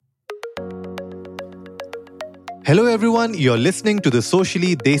Hello, everyone. You're listening to the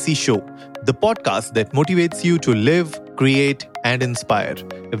Socially Desi Show, the podcast that motivates you to live, create, and inspire.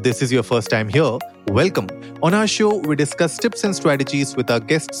 If this is your first time here, welcome. On our show, we discuss tips and strategies with our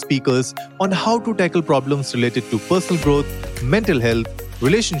guest speakers on how to tackle problems related to personal growth, mental health,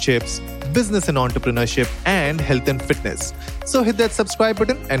 relationships, business and entrepreneurship, and health and fitness. So hit that subscribe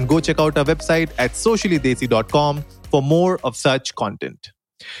button and go check out our website at sociallydesi.com for more of such content.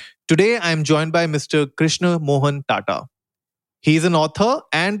 Today, I am joined by Mr. Krishna Mohan Tata. He is an author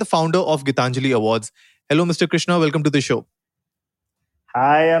and the founder of Gitanjali Awards. Hello, Mr. Krishna. Welcome to the show.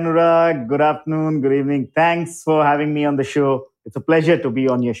 Hi, Anurag. Good afternoon. Good evening. Thanks for having me on the show. It's a pleasure to be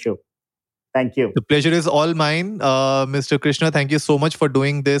on your show. Thank you. The pleasure is all mine, Mr. Krishna. Thank you so much for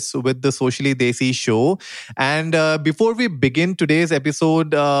doing this with the Socially Desi Show. And before we begin today's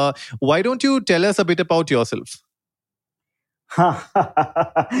episode, why don't you tell us a bit about yourself? As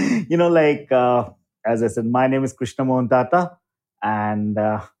I said, my name is Krishna Mohan Tata, and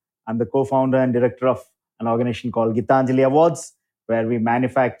I'm the co-founder and director of an organization called Gitanjali Awards, where we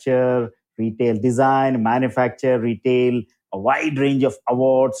manufacture, retail, a wide range of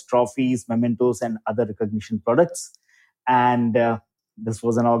awards, trophies, mementos, and other recognition products. And this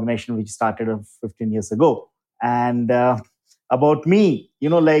was an organization which started 15 years ago. And about me,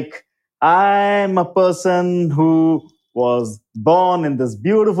 I'm a person who was born in this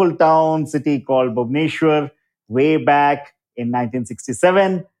beautiful city called Bhubaneswar way back in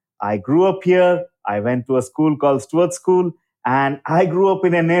 1967. I grew up here. I went to a school called Stuart School, and I grew up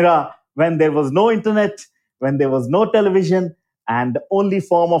in an era when there was no internet, when there was no television, and the only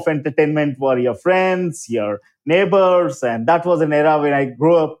form of entertainment were your friends, your neighbors, and that was an era when I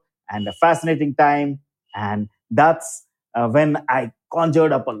grew up, and a fascinating time. And that's when I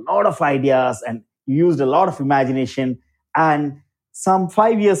conjured up a lot of ideas and used a lot of imagination. And some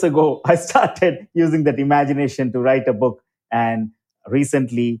 5 years ago, I started using that imagination to write a book. And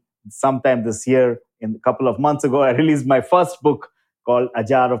recently, sometime this year, in a couple of months ago, I released my first book called A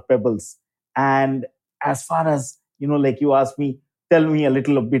Jar of Pebbles. And as far as, you asked me, tell me a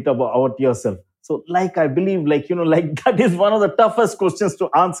little bit about yourself. So I believe, that is one of the toughest questions to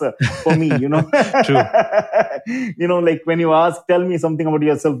answer for me, True. When you ask, tell me something about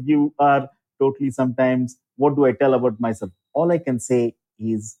yourself, you are totally sometimes, what do I tell about myself? All I can say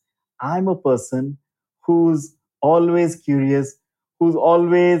is I'm a person who's always curious, who's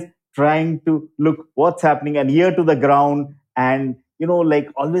always trying to look what's happening and ear to the ground, and,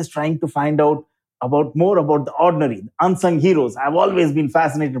 always trying to find out more about the ordinary, the unsung heroes. I've always been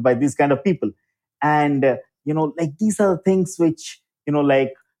fascinated by these kind of people. And, these are the things which,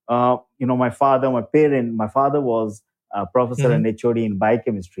 my father was a professor and HOD in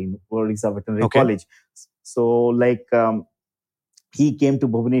biochemistry in Odisha Veterinary College. So, he came to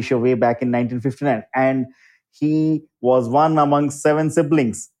Bhubaneswar way back in 1959, and he was one among 7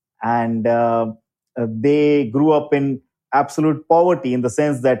 siblings. And they grew up in absolute poverty in the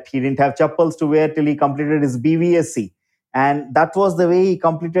sense that he didn't have chappals to wear till he completed his BVSC. And that was the way he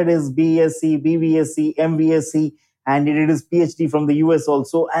completed his BSc, BVSc, MVSc, and he did his PhD from the US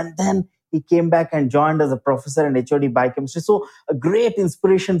also. And then he came back and joined as a professor and HOD biochemistry. So a great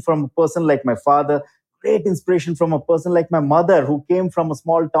inspiration from a person like my father, great inspiration from a person like my mother, who came from a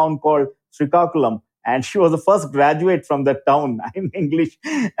small town called Srikakulam. And she was the first graduate from that town in English.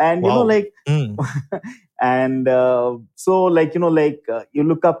 And, Wow. And you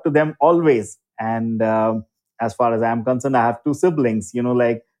look up to them always. And as far as I'm concerned, I have 2 siblings,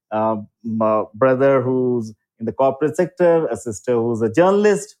 my brother who's in the corporate sector, a sister who's a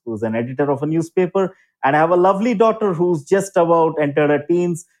journalist, who's an editor of a newspaper. And I have a lovely daughter who's just about entered her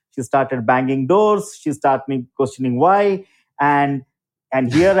teens. She started banging doors. She started questioning why. And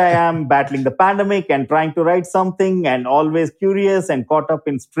here I am battling the pandemic and trying to write something, and always curious and caught up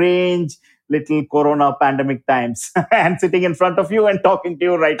in strange little corona pandemic times and sitting in front of you and talking to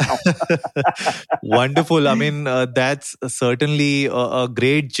you right now. Wonderful. I mean, that's certainly a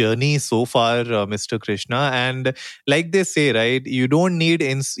great journey so far, Mr. Krishna. And like they say, right, you don't need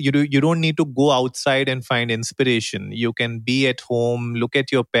to go outside and find inspiration. You can be at home, look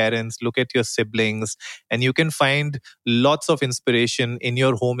at your parents, look at your siblings, and you can find lots of inspiration in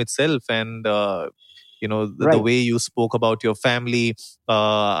your home itself. And the way you spoke about your family,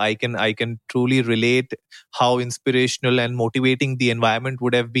 I can truly relate how inspirational and motivating the environment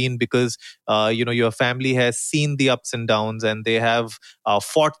would have been, because your family has seen the ups and downs, and they have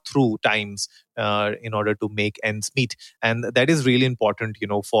fought through times in order to make ends meet. And that is really important,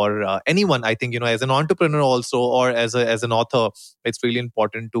 for anyone. I think, as an entrepreneur also, or as an author, it's really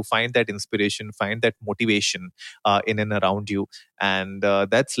important to find that inspiration, find that motivation in and around you. And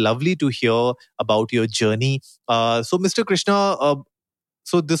that's lovely to hear about your journey. So, Mr. Krishna,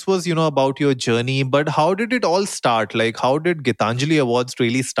 so this was, about your journey, but how did it all start? Like, how did Gitanjali Awards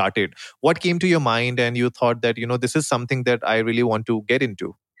really started? What came to your mind and you thought that, this is something that I really want to get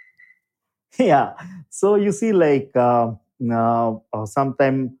into? Yeah. So you see, like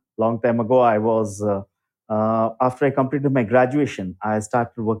sometime long time ago, I was after I completed my graduation, I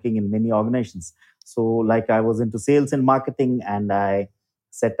started working in many organizations. So like I was into sales and marketing, and I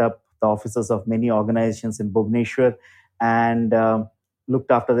set up the offices of many organizations in Bhubaneswar, and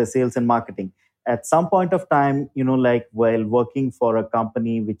looked after the sales and marketing. At some point of time, like while working for a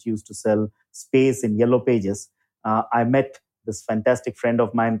company which used to sell space in Yellow Pages, I met this fantastic friend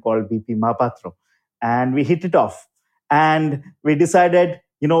of mine called BP Mahapatro. And we hit it off. And we decided,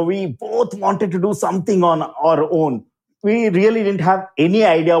 we both wanted to do something on our own. We really didn't have any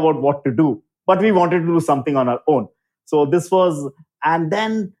idea about what to do, but we wanted to do something on our own. So this was, and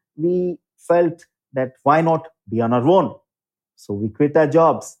then we felt that why not be on our own? So we quit our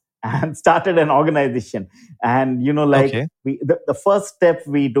jobs and started an organization. And, like Okay. the first step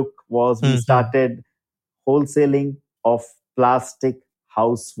we took was we Hmm. started wholesaling of plastic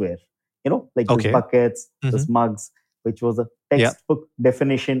houseware, like these Okay. buckets, Hmm. these mugs, which was a Yeah. textbook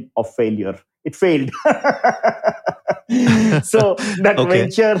definition of failure. It failed. So Okay.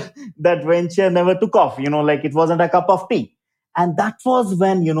 that venture never took off, like it wasn't a cup of tea. And that was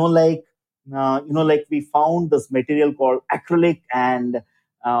when, like we found this material called acrylic, and,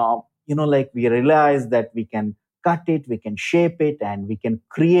 like we realized that we can cut it, we can shape it, and we can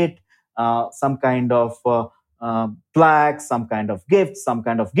create some kind of plaques, some kind of gifts, some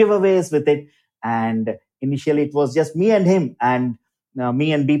kind of giveaways with it. And initially, it was just me and him, and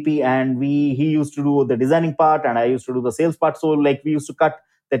me and BP, and he used to do the designing part, and I used to do the sales part. So, like, we used to cut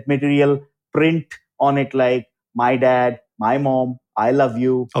that material, print on it like my dad, my mom, I love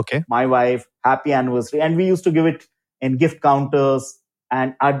you, Okay. my wife, happy anniversary, and we used to give it in gift counters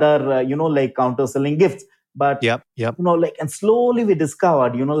and other, like counter selling gifts. But Yep. Yep. like, and slowly we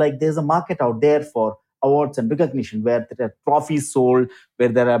discovered, like there's a market out there for awards and recognition, where there are trophies sold, where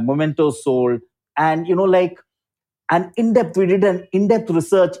there are mementos sold. And like we did an in-depth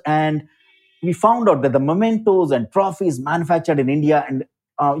research, and we found out that the mementos and trophies manufactured in India and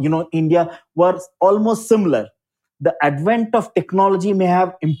India were almost similar. The advent of technology may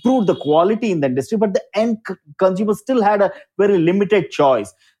have improved the quality in the industry, but the end consumer still had a very limited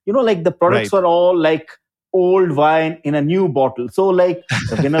choice. Like the products Right. were all like old wine in a new bottle. So like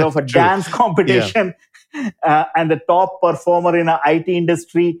the winner of a True. dance Yeah. competition and the top performer in a IT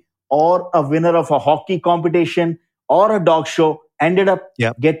industry, or a winner of a hockey competition or a dog show, ended up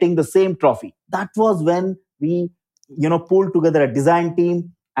Yep. getting the same trophy. That was when we, pulled together a design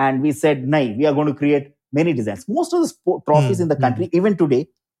team, and we said, "Nay, we are going to create many designs." Most of the trophies in the Hmm. country, even today,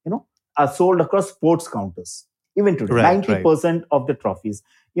 are sold across sports counters. Even today, Right. Right. 90% of the trophies,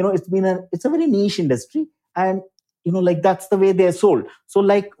 it's a very niche industry, and like that's the way they're sold. So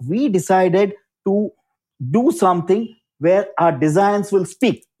like we decided to do something where our designs will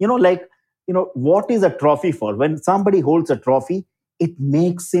speak. Like what is a trophy for? When somebody holds a trophy, it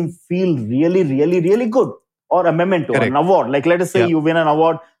makes him feel really, really, really good. Or a memento, or an Correct. award. Like let us say Yep. you win an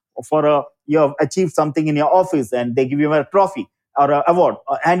award for you have achieved something in your office, and they give you a trophy or an award,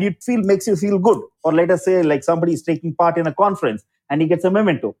 and it makes you feel good. Or let us say like somebody is taking part in a conference, and he gets a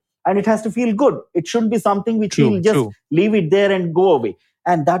memento, and it has to feel good. It shouldn't be something which True. he'll just True. leave it there and go away.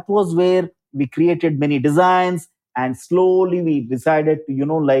 And that was where we created many designs, and slowly we decided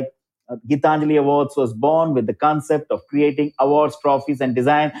to, like Gitanjali Awards was born with the concept of creating awards, trophies, and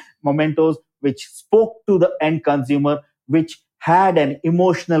design mementos which spoke to the end consumer, which had an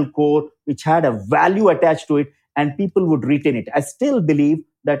emotional core, which had a value attached to it, and people would retain it. I still believe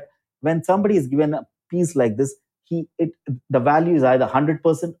that when somebody is given a piece like this, the value is either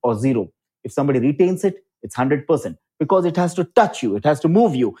 100% or zero. If somebody retains it, it's 100%, because it has to touch you, it has to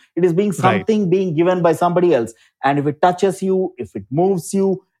move you. It is being Right. something being given by somebody else, and if it touches you, if it moves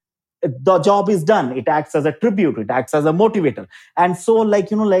you, the job is done. It acts as a tribute, it acts as a motivator. And so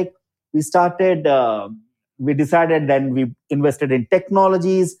like like we started we decided, then we invested in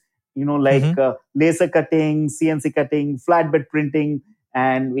technologies, Hmm. like laser cutting, CNC cutting, flatbed printing,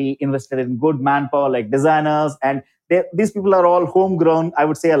 and we invested in good manpower like designers. And these people are all homegrown, I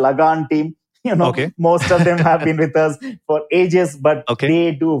would say a Lagan team. Okay. Most of them have been with us for ages, but Okay.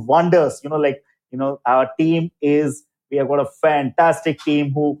 they do wonders. Like our team is, we have got a fantastic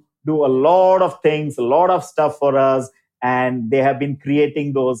team who do a lot of things, a lot of stuff for us, and they have been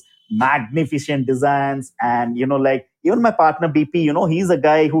creating those magnificent designs. And like even my partner BP, he's a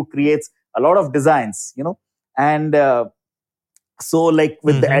guy who creates a lot of designs, and so like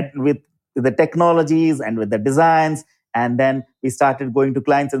with Mm-hmm. with the technologies and with the designs, and then we started going to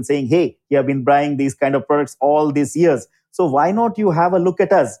clients and saying, hey, you have been buying these kind of products all these years, so why not you have a look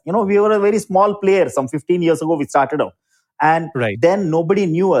at us? We were a very small player. Some 15 years ago we started out, and Right. then nobody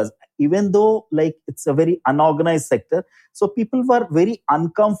knew us, even though like it's a very unorganized sector. So people were very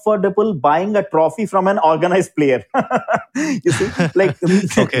uncomfortable buying a trophy from an organized player. You see, like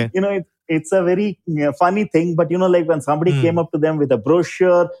Okay. it's a very funny thing, but like when somebody came Hmm. up to them with a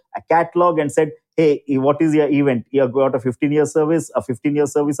brochure, a catalog, and said, hey, what is your event? You have got a 15-year service, a 15-year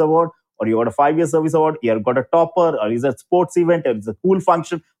service award, or you got a 5-year service award, you have got a topper, or is a sports event, or is a cool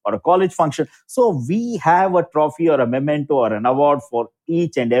function, or a college function. So we have a trophy or a memento or an award for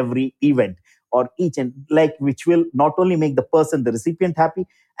each and every event, or each and like, which will not only make the person, the recipient, happy.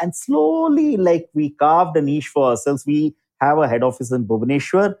 And slowly, like, we carved a niche for ourselves. We have a head office in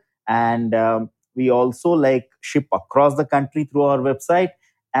Bhubaneswar, and we also like ship across the country through our website.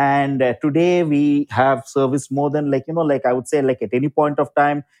 And today we have serviced more than, like, like I would say, like, at any point of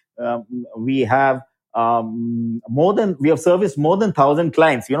time, we have we have serviced more than 1,000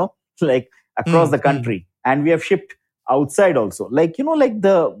 clients, like across Hmm. the Hmm. country. And we have shipped outside also, like, like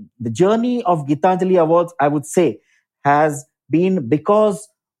the journey of Gitanjali Awards, I would say, has been because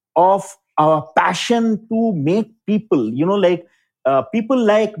of our passion to make people, like, people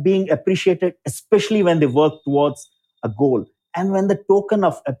like being appreciated, especially when they work towards a goal. And when the token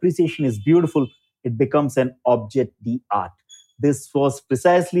of appreciation is beautiful, it becomes an object d'art. This was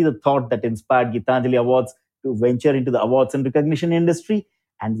precisely the thought that inspired Gitanjali Awards to venture into the awards and recognition industry.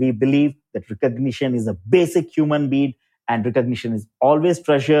 And we believe that recognition is a basic human need, and recognition is always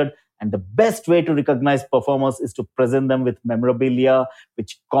treasured. And the best way to recognize performers is to present them with memorabilia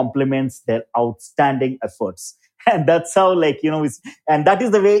which complements their outstanding efforts. And that's how, like, and that is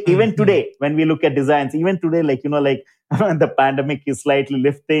the way Hmm. even Hmm. today when we look at designs, even today, like, like the pandemic is slightly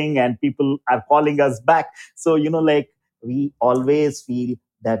lifting and people are calling us back. So, like, we always feel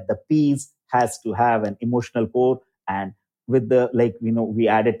that the piece has to have an emotional core. And with the, like, we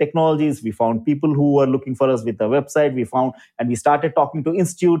added technologies, we found people who were looking for us with the website, we found, and we started talking to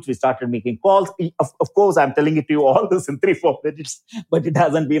institutes, we started making calls. Of course, I'm telling it to you all this in 3-4 minutes, but it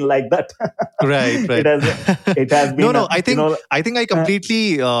hasn't been like that. Right, it right. has it has No, been no. a, I think I uh,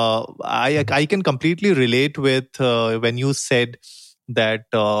 completely, I can completely relate with when you said that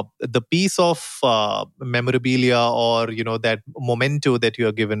the piece of memorabilia, or that memento that you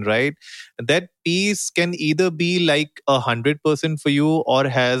are given, right? That piece can either be like 100% for you or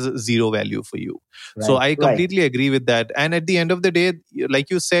has zero value for you. So right, I right, completely agree with that. And at the end of the day, like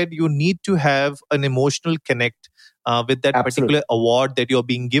you said, you need to have an emotional connect with that particular absolutely, award that you're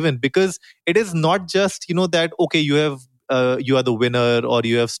being given, because it is not just that, okay, you are the winner, or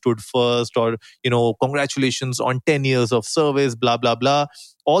you have stood first, or congratulations on 10 years of service, blah blah blah.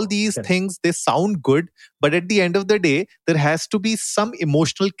 All these correct, things, they sound good, but at the end of the day, there has to be some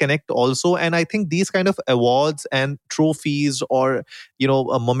emotional connect also. And I think these kind of awards and trophies, or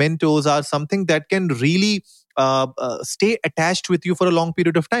mementos, are something that can really stay attached with you for a long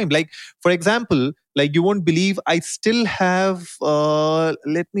period of time. Like, for example, like, you won't believe, I still have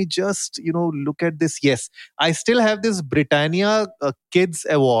let me just look at this. Yes, I still have this Britannia Kids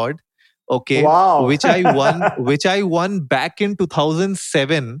Award, okay, wow. which I won back in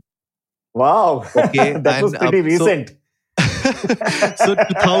 2007. Wow. Okay. That was And pretty so recent. so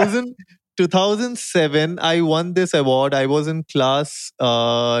 2007, I won this award. I was in class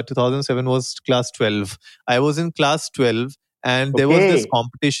 2007 was class 12. I was in class 12, and there was this Okay.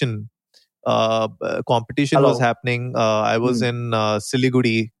 competition was Hello. happening. I was Mm. in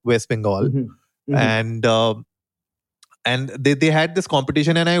Siliguri, West Bengal, Mhm. Mhm. and they had this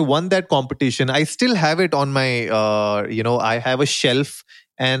competition, and I won that competition. I still have it on my I have a shelf,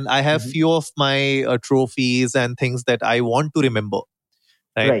 and I have Mhm. few of my trophies and things that I want to remember,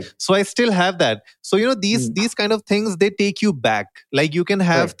 right? Right. So I still have that. So these Mm. these kind of things, they take you back. Like, you can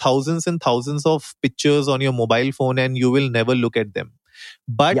have Right. thousands and thousands of pictures on your mobile phone, and you will never look at them.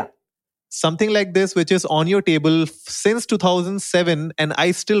 But Yeah. something like this, which is on your table since 2007, and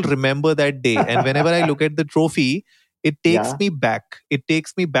I still remember that day, and whenever I look at the trophy, Yeah. it takes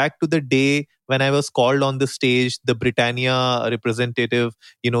me back to the day when I was called on the stage, the Britannia representative.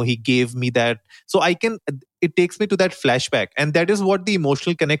 He gave me that. So it takes me to that flashback, and that is what the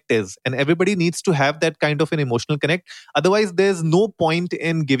emotional connect is, and everybody needs to have that kind of an emotional connect. Otherwise, there's no point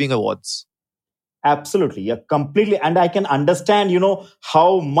in giving awards. Absolutely. Yeah, completely. And I can understand,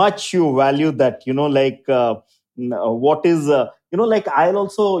 how much you value that, what is, like I'll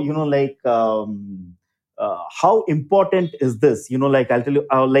also, how important is this? I'll tell you,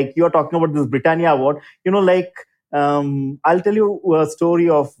 like you're talking about this Britannia award, I'll tell you a story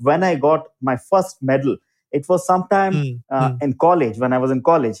of when I got my first medal. It was sometime Hmm. Hmm. in college, when I was in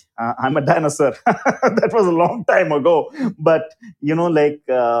college. I'm a dinosaur. That was a long time ago. But,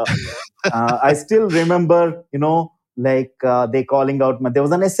 I still remember, they calling out. There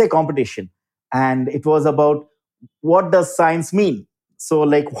was an essay competition, and it was about what does science mean. So,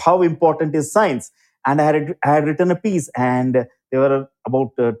 like, how important is science? And I had written a piece, and there were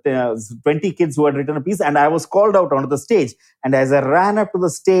about 20 kids who had written a piece, and I was called out onto the stage. And as I ran up to the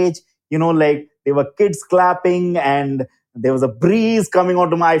stage, there were kids clapping, and there was a breeze coming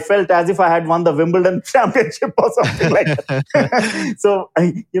onto my. I felt as if I had won the Wimbledon championship or something like that. So,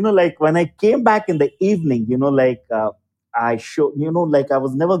 when I came back in the evening, I showed, I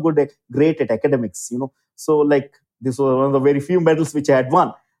was never great at academics, So, like, this was one of the very few medals which I had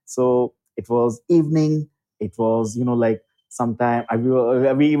won. So it was evening. It was, sometime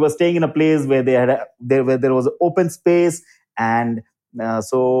we were staying in a place where there was open space, and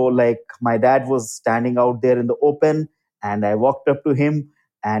so like my dad was standing out there in the open, and I walked up to him,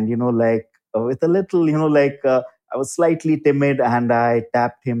 and with a little, I was slightly timid, and I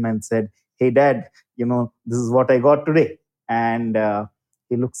tapped him and said, "Hey, Dad, this is what I got today." And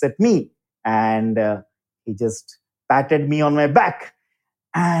he looks at me, and he just patted me on my back.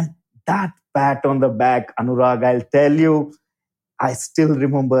 And that pat on the back, Anurag, I'll tell you, I still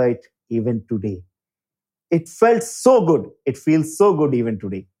remember it even today. It felt so good. It feels so good even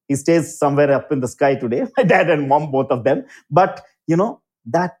today. He stays somewhere up in the sky today, my dad and mom, both of them. But,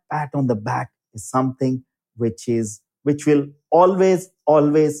 that pat on the back is something which will always,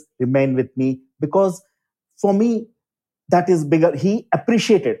 always remain with me, because for me, that is bigger. He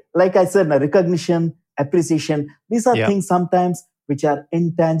appreciated, like I said, recognition, appreciation. These are Yeah. things sometimes which are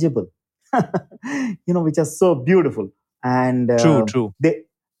intangible, which are so beautiful. And True. True.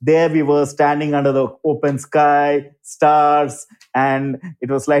 there we were standing under the open sky, stars, and it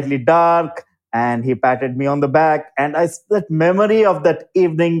was slightly dark. And he patted me on the back, and that memory of that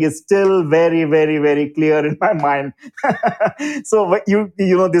evening is still very, very, very clear in my mind. So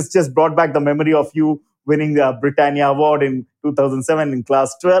this just brought back the memory of you winning the Britannia Award in 2007 in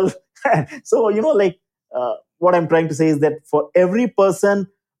class 12. So, what I'm trying to say is that for every person,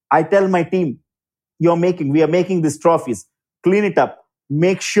 I tell my team, we are making these trophies, clean it up,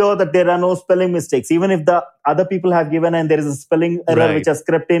 make sure that there are no spelling mistakes. Even if the other people have given and there is a spelling error which Right. has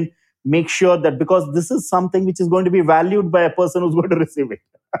crept in, make sure that, because this is something which is going to be valued by a person who's going to receive it.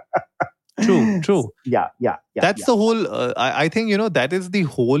 True. True. Yeah, yeah, yeah, That's yeah, the whole. I think that is the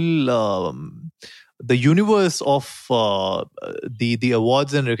whole. The universe of the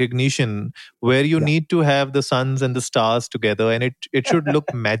awards and recognition, where you yeah. need to have the suns and the stars together, and it should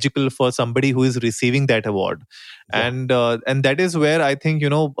look magical for somebody who is receiving that award. Yeah. And that is where I think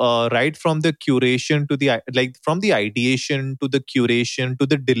right from the curation to the like from the ideation to the curation to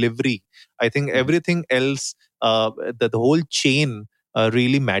the delivery, I think Mhm. everything else, the whole chain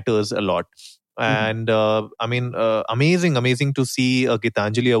really matters a lot. Mhm. And I mean, amazing to see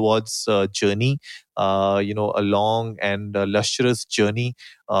Gitanjali Awards journey, a long and lustrous journey.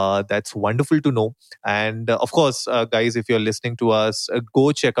 That's wonderful to know. And of course, guys, if you're listening to us,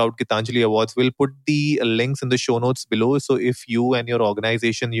 go check out Gitanjali Awards. We'll put the links in the show notes below. So if you and your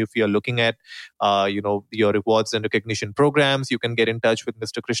organization, if you're looking at, your rewards and recognition programs, you can get in touch with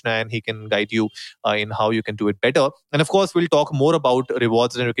Mr. Krishna, and he can guide you in how you can do it better. And of course, we'll talk more about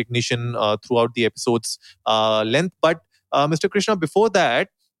rewards and recognition throughout the episode's length. But Mr. Krishna, before that,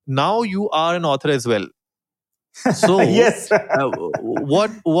 now you are an author as well. So, Yes.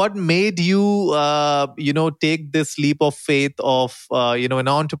 what made you take this leap of faith of an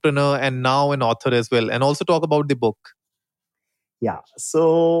entrepreneur and now an author as well, and also talk about the book? Yeah.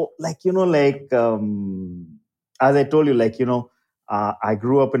 So, as I told you, I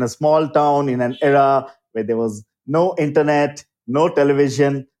grew up in a small town in an era where there was no internet, no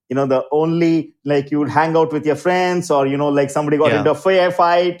television. The only, like, you would hang out with your friends, or, like, somebody got Yeah. into a fair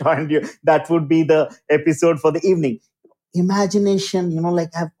fight, and that would be the episode for the evening. Imagination, like,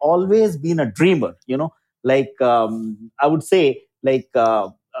 I've always been a dreamer, I would say,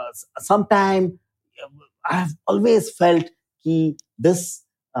 sometime I've always felt this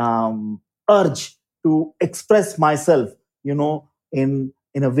urge to express myself, in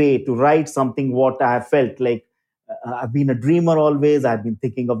a way, to write something what I have felt like. I've been a dreamer always. I've been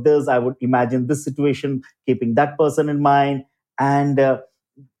thinking of this. I would imagine this situation, keeping that person in mind. And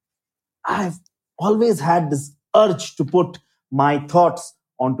I've always had this urge to put my thoughts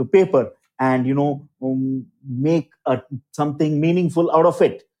onto paper and make something meaningful out of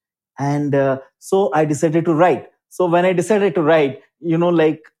it. And so I decided to write. So when I decided to write,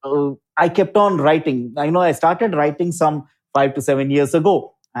 I kept on writing. I started writing some 5 to 7 years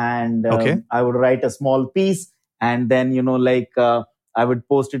ago, and Okay. I would write a small piece, and then I would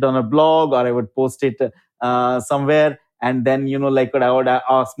post it on a blog, or I would post it somewhere, and then I would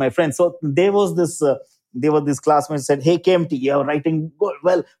ask my friends. So there were these classmates said, "Hey KMT, you're writing good.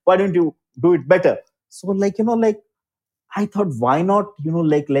 Well, why don't you do it better?" So I thought, why not,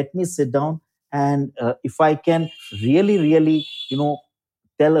 let me sit down, and if I can really, really,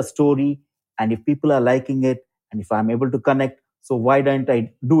 tell a story, and if people are liking it, and if I'm able to connect, so why don't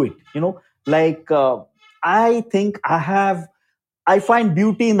I do it? Like, I think I find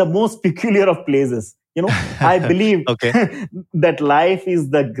beauty in the most peculiar of places. I believe Okay. that life is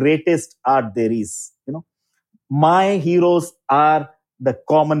the greatest art there is. My heroes are the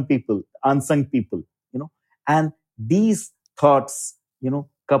common people, unsung people, and these thoughts,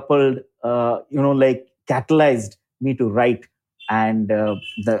 coupled, catalyzed me to write. And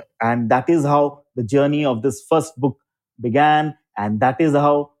that is how the journey of this first book began. And that is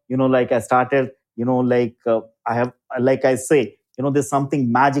how, I started, I have, like I say, there's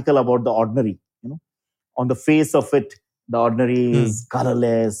something magical about the ordinary. On the face of it, the ordinary Hmm. is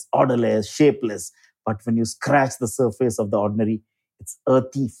colorless, odorless, shapeless. But when you scratch the surface of the ordinary, its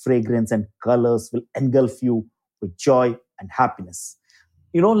earthy fragrance and colors will engulf you with joy and happiness.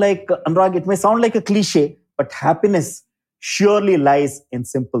 Anurag, it may sound like a cliche, but happiness surely lies in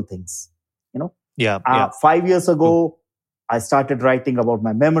simple things. You know, Yeah. Yeah. 5 years True. ago, I started writing about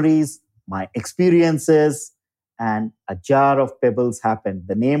my memories, my experiences, and a jar of pebbles happened.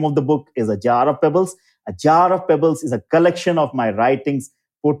 The name of the book is A Jar of Pebbles. A Jar of Pebbles is a collection of my writings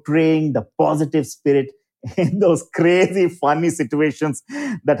portraying the positive spirit in those crazy, funny situations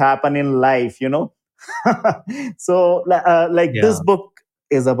that happen in life. So, like this Yeah. book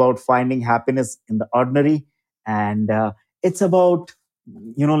is about finding happiness in the ordinary, and it's about,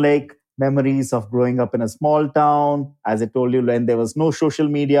 memories of growing up in a small town. As I told you, when there was no social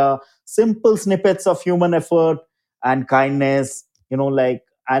media, simple snippets of human effort and kindness,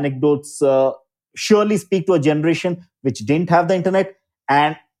 anecdotes surely speak to a generation which didn't have the internet,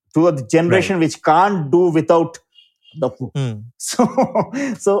 and to a Right. generation which can't do without the book. Hmm.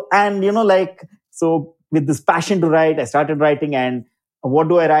 So, and so with this passion to write, I started writing. And what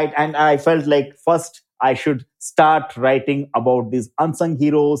do I write? And I felt like first I should start writing about these unsung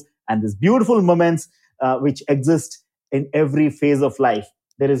heroes and these beautiful moments which exist in every phase of life.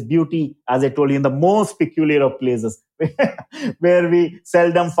 There is beauty, as I told you, in the most peculiar of places where we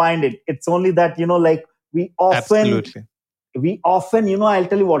seldom find it. It's only that, we often Absolutely. I'll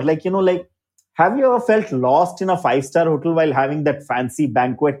tell you what, have you ever felt lost in a five-star hotel while having that fancy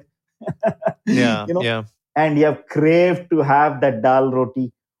banquet? Yeah. you know Yeah. and you have craved to have that dal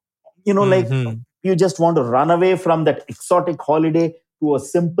roti. Hmm. You just want to run away from that exotic holiday to a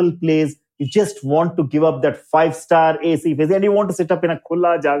simple place. You just want to give up that five-star AC face, and you want to sit up in a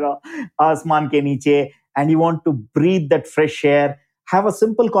khulla jaga, asman ke niche, and you want to breathe that fresh air, have a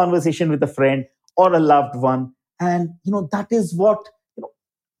simple conversation with a friend or a loved one. And you know that is what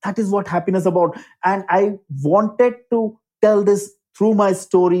happiness about. And I wanted to tell this through my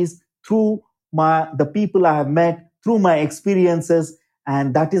stories, through the people I have met, through my experiences.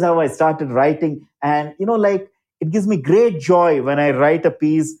 And that is how I started writing. And it gives me great joy when I write a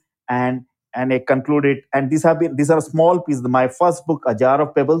piece, and I conclude it. And these are small pieces. My first book, A Jar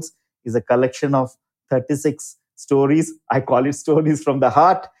of Pebbles, is a collection of 36 stories. I call it stories from the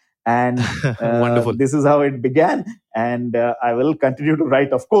heart. And Wonderful. this is how it began. And I will continue to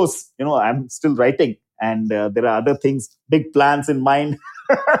write. Of course, I'm still writing, and there are other things, big plans in mind.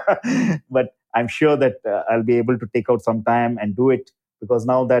 But I'm sure that I'll be able to take out some time and do it, because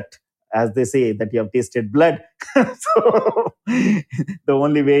now that, as they say, that you have tasted blood, so the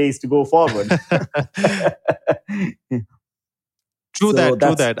only way is to go forward. True So that, true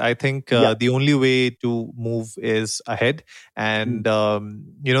that's, that. I think yeah. the only way to move is ahead. Mm, And,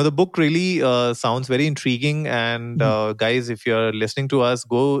 the book really sounds very intriguing. And, mm. guys, if you're listening to us,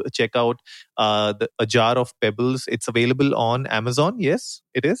 go check out A Jar of Pebbles. It's available on Amazon. Yes,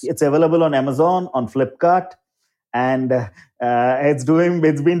 it is. It's available on Amazon, on Flipkart, and it's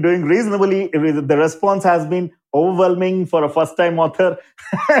been doing reasonably. The response has been overwhelming for a first time author.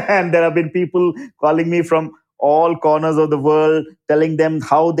 And there have been people calling me from all corners of the world, telling them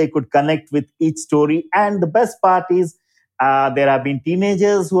how they could connect with each story. And the best part is, there have been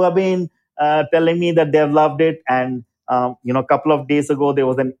teenagers who have been telling me that they have loved it. And a couple of days ago, there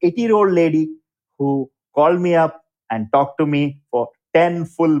was an 80-year-old lady who called me up and talked to me for 10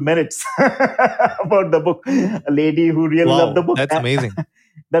 full minutes about the book. A lady who really loved the Wow, book. that's amazing.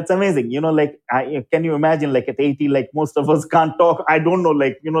 That's amazing. Can you imagine, like at 80, like most of us can't talk. I don't know,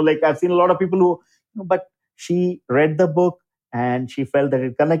 like I've seen a lot of people who, but she read the book and she felt that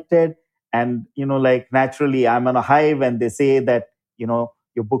it connected. And, like naturally, I'm on a high when they say that, your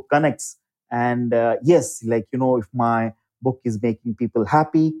book connects. And yes, like, if my book is making people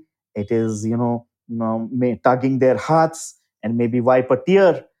happy, it is, tugging their hearts and maybe wipe a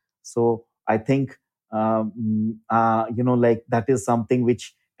tear. So I think, like that is something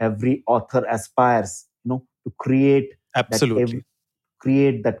which every author aspires, to that Absolutely.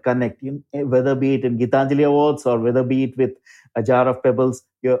 create that connect, whether be it in Gitanjali Awards or whether be it with a jar of pebbles,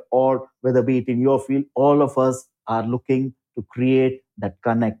 or whether be it in your field, all of us are looking to create that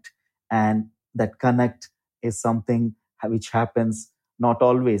connect. And that connect is something which happens not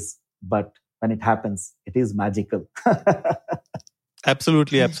always, but when it happens, it is magical.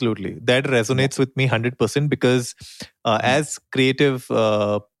 Absolutely, absolutely. That Yeah, resonates with me 100% because mm, as creative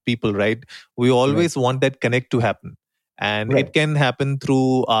people, right, we right, always want that connect to happen. And it right. can happen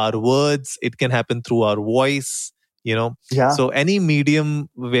through our words, it can happen through our voice, you know. Yeah, So, any medium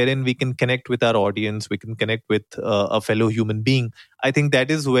wherein we can connect with our audience, we can connect with a fellow human being. I think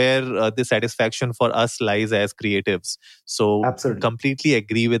that is where the satisfaction for us lies as creatives. So, absolutely. completely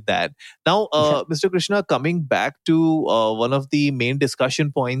agree with that. Now, Yeah, Mr. Krishna, coming back to one of the main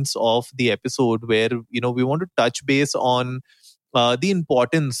discussion points of the episode, where we want to touch base on the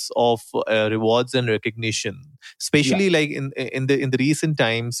importance of rewards and recognition, yeah, especially like in the recent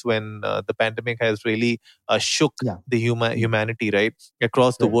times when the pandemic has really shook yeah, the mm, humanity, right,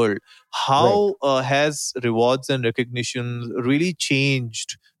 across the right, world. right. How has rewards and recognition really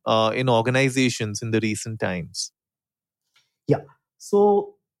changed in organizations in the recent times? Yeah.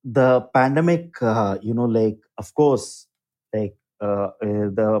 So the pandemic, like of course, like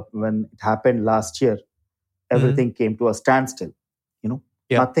the when it happened last year, Hmm. everything came to a standstill. You know,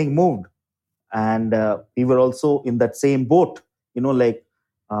 Yeah. nothing moved, and we were also in that same boat. Like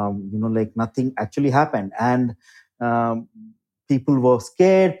nothing actually happened, and um, people were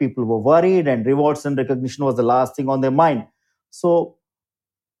scared, people were worried, and rewards and recognition was the last thing on their mind. So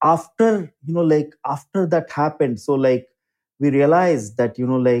after after that happened, so like we realized that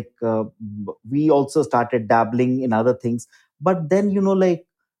we also started dabbling in other things, but then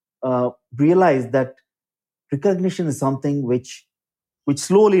realized that recognition is something which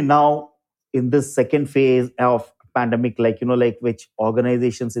slowly now in this second phase of pandemic, like which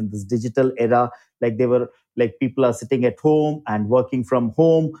organizations in this digital era, like they were like people are sitting at home and working from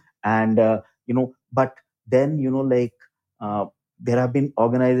home, and but then uh, there have been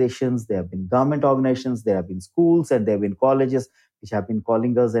organizations, there have been government organizations, there have been schools, and there have been colleges which have been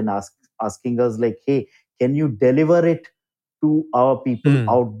calling us and asking us like, hey, can you deliver it to our people Hmm.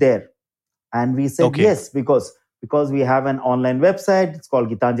 out there? And we said Okay. yes, because we have an online website, it's called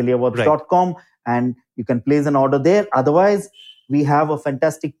Right. gitanjaliawards.com, and you can place an order there. Otherwise, we have a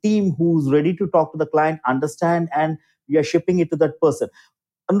fantastic team who's ready to talk to the client, understand, and we are shipping it to that person.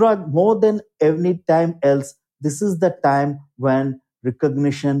 Anurag, more than any time else, this is the time when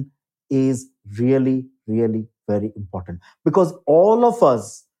recognition is really, really very important, because all of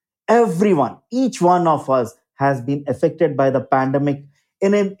us, everyone, each one of us has been affected by the pandemic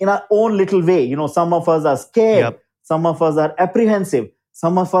in our own little way. Some of us are scared, Yep. some of us are apprehensive,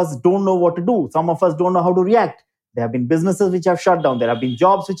 some of us don't know what to do, some of us don't know how to react. There have been businesses which have shut down, there have been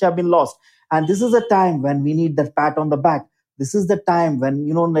jobs which have been lost. And this is a time when we need that pat on the back. This is the time when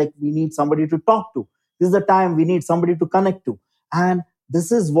like we need somebody to talk to. This is the time we need somebody to connect to. And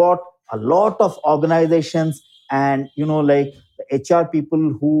this is what a lot of organizations and like the HR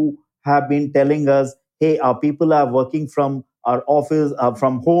people who have been telling us, hey, our people are working from our office,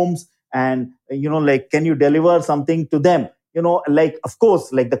 from homes, and like can you deliver something to them? Like of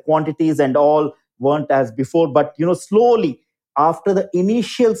course, like the quantities and all weren't as before, but slowly after the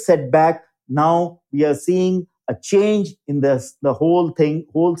initial setback, now we are seeing a change in the whole thing,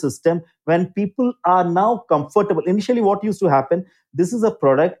 whole system, when people are now comfortable. Initially, what used to happen, this is a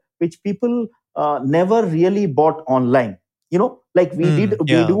product which people never really bought online. Like Hmm. we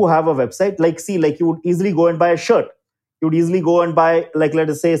Yeah. do have a website, like see, like you would easily go and buy a shirt, you would easily go and buy, like let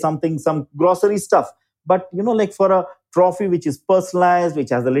us say something, some grocery stuff. But like for a trophy which is personalized, which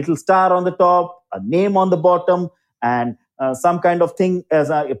has a little star on the top, a name on the bottom, and some kind of thing as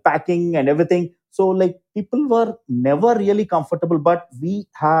a packing and everything. So like people were never really comfortable, but we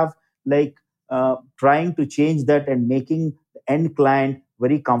have like trying to change that and making the end client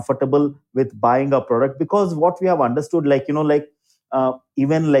very comfortable with buying a product. Because what we have understood, like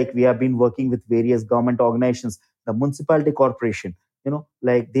even like we have been working with various government organizations, the municipality corporation,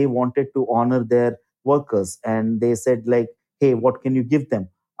 like they wanted to honor their workers, and they said like, hey, what can you give them?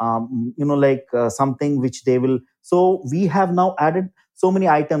 Like something which they will. So we have now added so many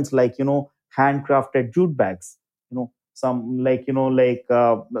items like, handcrafted jute bags, some like,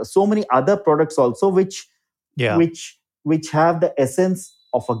 so many other products also, Yeah. which have the essence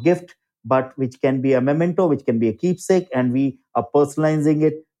of a gift, but which can be a memento, which can be a keepsake, and we are personalizing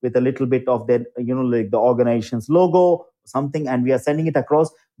it with a little bit of their, like the organization's logo, something, and we are sending it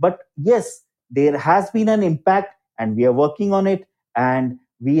across. But yes, there has been an impact, and we are working on it, and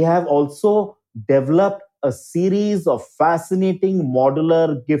we have also developed a series of fascinating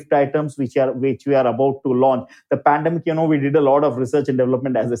modular gift items which we are about to launch. The pandemic, we did a lot of research and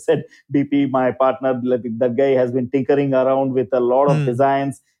development. As I said, DP, my partner, like, that guy has been tinkering around with a lot of Hmm.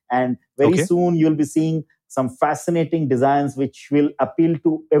 designs, and very Okay. soon you'll be seeing some fascinating designs which will appeal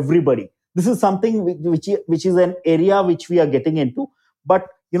to everybody. This is something which is an area which we are getting into, but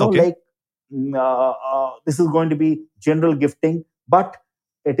Okay. like, this is going to be general gifting, but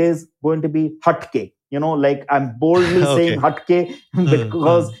it is going to be hatke. Like, I'm boldly saying Okay. hatke Hmm. Hmm.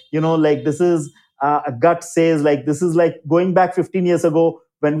 because like, this is, a gut says like, this is like going back 15 years ago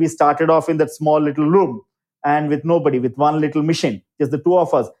when we started off in that small little room, and with nobody, with one little mission, just the two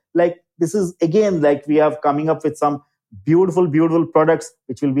of us. Like, this is again like we are coming up with some beautiful products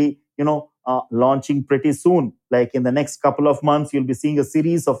which will be, launching pretty soon. Like in the next couple of months, you'll be seeing a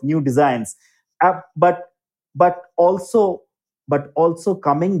series of new designs. Uh, but but also but also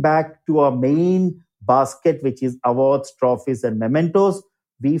coming back to our main basket, which is awards, trophies, and mementos.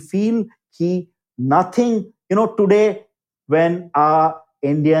 We feel he nothing, today, when our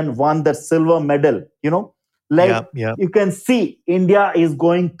Indian won the silver medal, Yeah. like, Yeah. you can see India is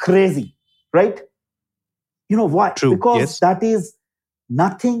going crazy, right? Why? True. Because Yes. that is,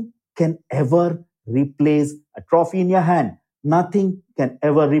 nothing can ever replace a trophy in your hand. Nothing can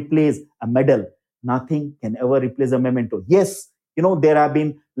ever replace a medal. Nothing can ever replace a memento. Yes, there have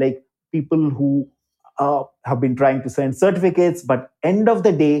been like people who have been trying to send certificates, but end of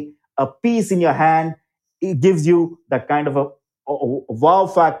the day, a piece in your hand, it gives you that kind of a wow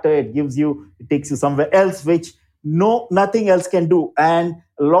factor. It takes you somewhere else, which nothing else can do. And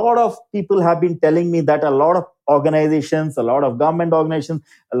a lot of people have been telling me that a lot of organizations, a lot of government organizations,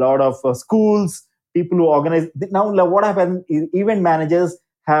 a lot of schools, people who organize now, like, what happened is event managers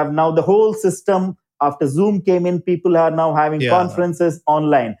have now the whole system. After Zoom came in, people are now having Yeah. conferences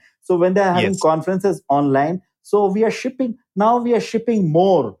online. So when they're having Yes. conferences online, so we are shipping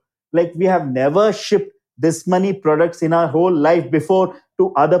more. Like, we have never shipped this many products in our whole life before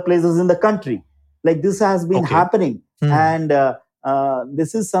to other places in the country. Like, this has been Okay. happening. Hmm. And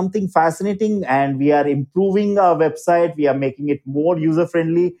this is something fascinating, and we are improving our website. We are making it more user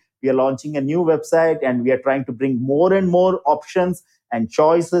friendly. We are launching a new website, and we are trying to bring more and more options and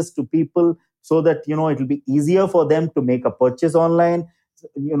choices to people, so that it will be easier for them to make a purchase online.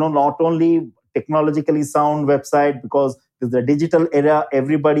 Not only technologically sound website, because this is the digital era.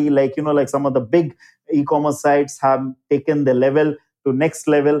 Everybody, like, like some of the big e-commerce sites have taken the level to next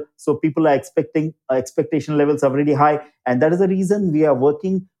level, so people are expecting, expectation levels are really high. And that is the reason we are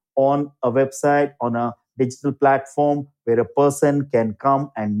working on a website, on a digital platform, where a person can come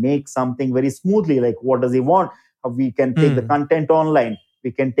and make something very smoothly. Like, what does he want? We can take the Hmm. content online,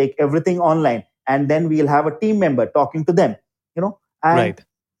 we can take everything online, and then we'll have a team member talking to them, and Right.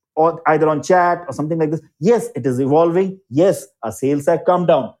 or either on chat or something like this. Yes, it is evolving. Yes, our sales have come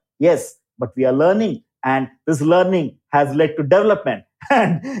down. Yes, but we are learning, and this learning has led to development.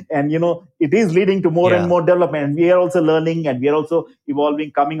 And it is leading to more and Yeah. more development. And we are also learning, and we are also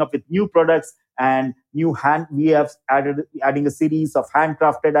evolving, coming up with new products and new hand. We have adding a series of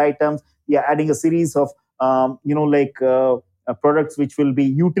handcrafted items. We are adding a series of products which will be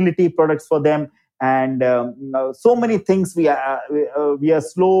utility products for them, and so many things. We are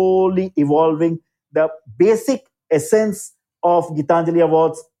slowly evolving. The basic essence of Gitanjali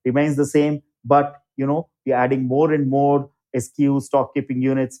Awards remains the same, but we're adding more and more SKUs, stock keeping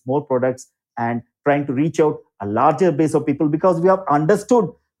units, more products, and trying to reach out a larger base of people, because we have understood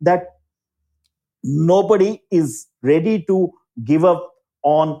that nobody is ready to give up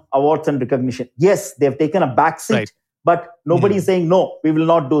on awards and recognition. Yes, they've taken a back Right. seat, but nobody is Hmm. saying, no, we will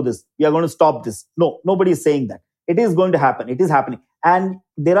not do this. We are going to stop this. No, nobody is saying that. It is going to happen. It is happening. And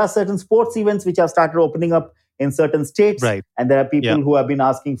there are certain sports events which have started opening up in certain states. Right. And there are Yeah. people who have been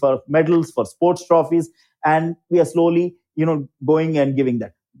asking for medals, for sports trophies. And we are slowly, going and giving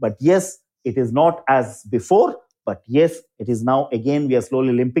that. But yes, it is not as before. But yes, it is now again, we are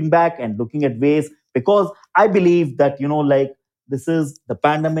slowly limping back and looking at ways, because I believe that, like, this is the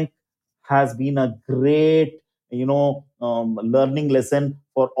pandemic has been a great, learning lesson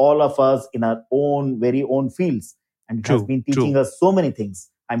for all of us in our own very own fields, and it has True, been teaching true. us so many things.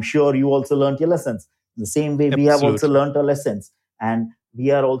 I'm sure you also learned your lessons. In the same way, we have also Absolutely. learned our lessons, and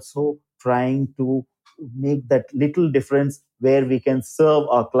we are also trying to make that little difference where we can serve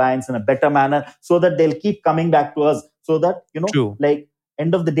our clients in a better manner so that they'll keep coming back to us, so that True. like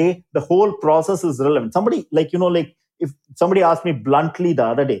end of the day the whole process is relevant. Somebody, like if somebody asked me bluntly the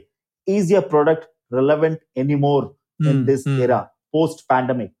other day, is your product relevant anymore in Hmm. this Hmm. era post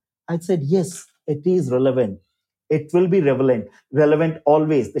pandemic? I said yes, it is relevant. It will be relevant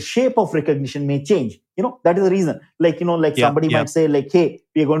always. The shape of recognition may change. That is the reason. Like like Yep. somebody might Yep. say, like, hey,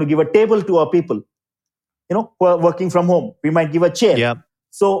 we are going to give a table to our people, who are working from home. We might give a chair. Yep.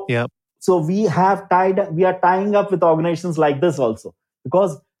 So Yep. we are tying up with organizations like this also,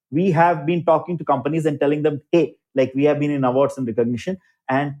 because we have been talking to companies and telling them, hey, like we have been in awards and recognition,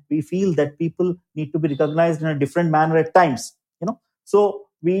 and we feel that people need to be recognized in a different manner at times. So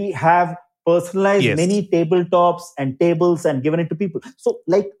we have personalized Yes. many tabletops and tables and given it to people. So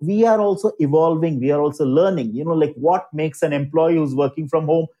like we are also evolving, we are also learning, like what makes an employee who's working from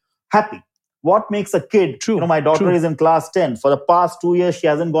home happy, what makes a kid. True. My daughter True. is in class 10. For the past 2 years she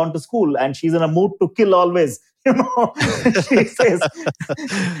hasn't gone to school, and she's in a mood to kill always. She says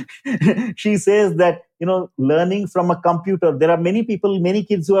she says that learning from a computer, there are many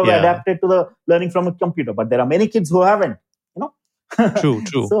kids who have Yeah. adapted to the learning from a computer, but there are many kids who haven't. you know True.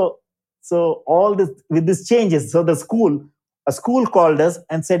 True. so all this, with this changes, so a school called us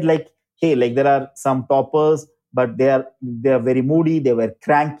and said, like, hey, like there are some toppers, but they are very moody, they were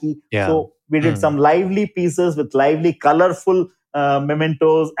cranky. Yeah. So we did Hmm. some lively pieces with lively colorful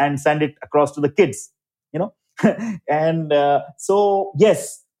mementos and send it across to the kids. you know and so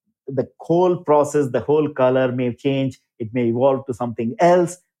yes, the whole process, the whole color may change, it may evolve to something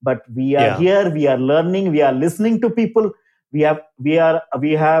else, but we are Yeah. here, we are learning, we are listening to people. We have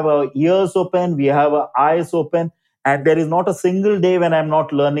our ears open, we have our eyes open, and there is not a single day when I'm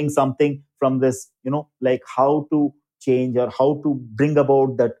not learning something from this, like how to change or how to bring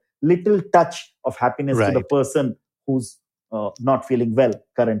about that little touch of happiness to the Right. person who's not feeling well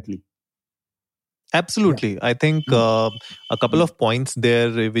currently. Yeah. Absolutely. I think Mm, a couple mm, of points there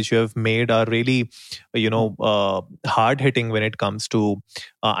which you have made are really, mm, hard hitting when it comes to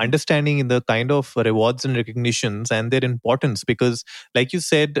mm. understanding the kind of rewards and recognitions and their importance. Because, like you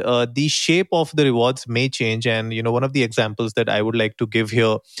said, the shape of the rewards may change. And, one of the examples that I would like to give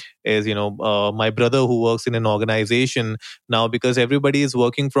here is, my brother who works in an organization now, because everybody is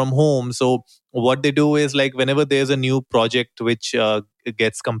working from home. So, what they do is, like, whenever there's a new project which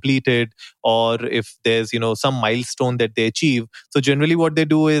gets completed, or if there's some milestone that they achieve, so generally what they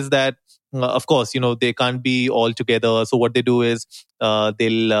do is that, of course, they can't be all together. So what they do is, they'll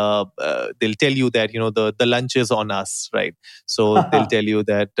tell you that the lunch is on us, right? So they'll tell you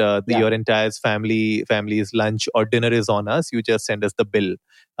that Yeah, your entire family's lunch or dinner is on us. You just send us the bill,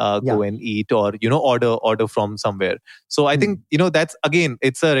 go yeah. and eat, or order from somewhere. So I think Mm. that's, again,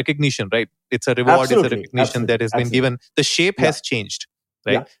 it's a recognition, right? It's a reward, it's a Absolutely, recognition that absolutely, has been absolutely. given. The shape Yeah, has changed,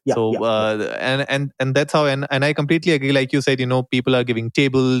 yeah, right? yeah, So yeah, yeah. and that's how, and I completely agree. Like you said, people are giving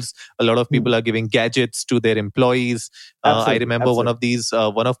tables, a lot of people Mm. are giving gadgets to their employees. I Absolutely, remember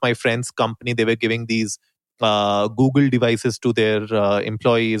absolutely. one of my friends company, they were giving these Google devices to their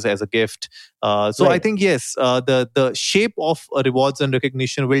employees as a gift. So I Right. think, yes, the shape of rewards and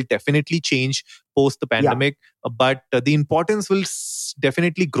recognition will definitely change post the Yeah, pandemic, but the importance will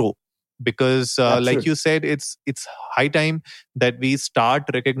definitely grow, because like absolutely. you said, it's high time that we start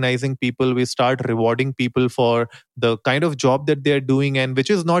recognizing people, we start rewarding people for the kind of job that they're doing, and which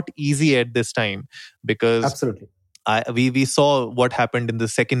is not easy at this time. Because Absolutely. we saw what happened in the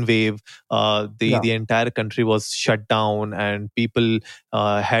second wave. Yeah, The entire country was shut down, and people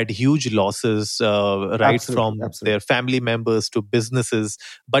had huge losses, right absolutely, from their absolutely. family members to businesses.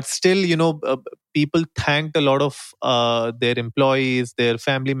 But still, people thanked a lot of their employees, their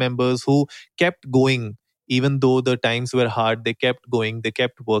family members, who kept going. Even though the times were hard, they kept going, they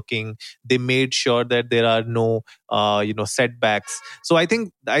kept working, they made sure that there are no setbacks. So I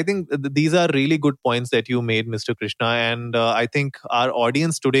think these are really good points that you made, Mr. Krishna, and I think our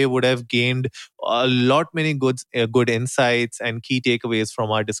audience today would have gained a lot many good insights and key takeaways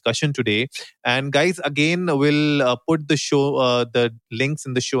from our discussion today. And guys, again, we'll put the links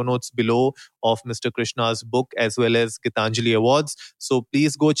in the show notes below of Mr. Krishna's book as well as Gitanjali Awards. So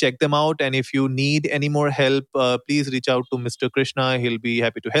please go check them out. And if you need any more help, please reach out to Mr. Krishna. He'll be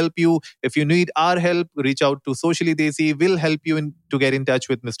happy to help you. If you need our help, reach out to Social Socially Desi will help you to get in touch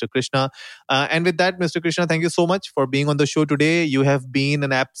with Mr. Krishna. And with that, Mr. Krishna, thank you so much for being on the show today. You have been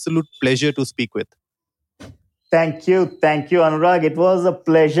an absolute pleasure to speak with. Thank you, Anurag. It was a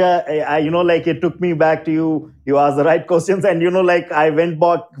pleasure. It took me back to you. You asked the right questions, and I went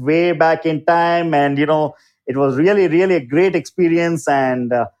back way back in time, and it was really, really a great experience,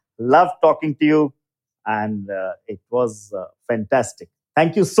 and loved talking to you, and it was fantastic.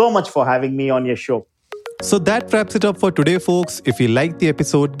 Thank you so much for having me on your show. So that wraps it up for today, folks. If you liked the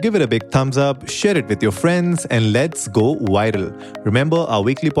episode, give it a big thumbs up, share it with your friends, and let's go viral. Remember, our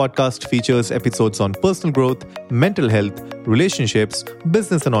weekly podcast features episodes on personal growth, mental health, relationships,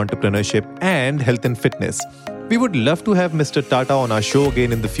 business and entrepreneurship, and health and fitness. We would love to have Mr. Tata on our show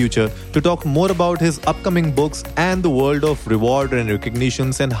again in the future to talk more about his upcoming books and the world of reward and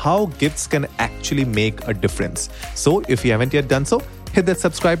recognitions and how gifts can actually make a difference. So if you haven't yet done so, hit that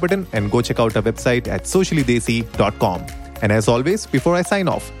subscribe button and go check out our website at sociallydesi.com. And as always, before I sign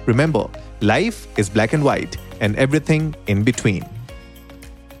off, remember, life is black and white and everything in between.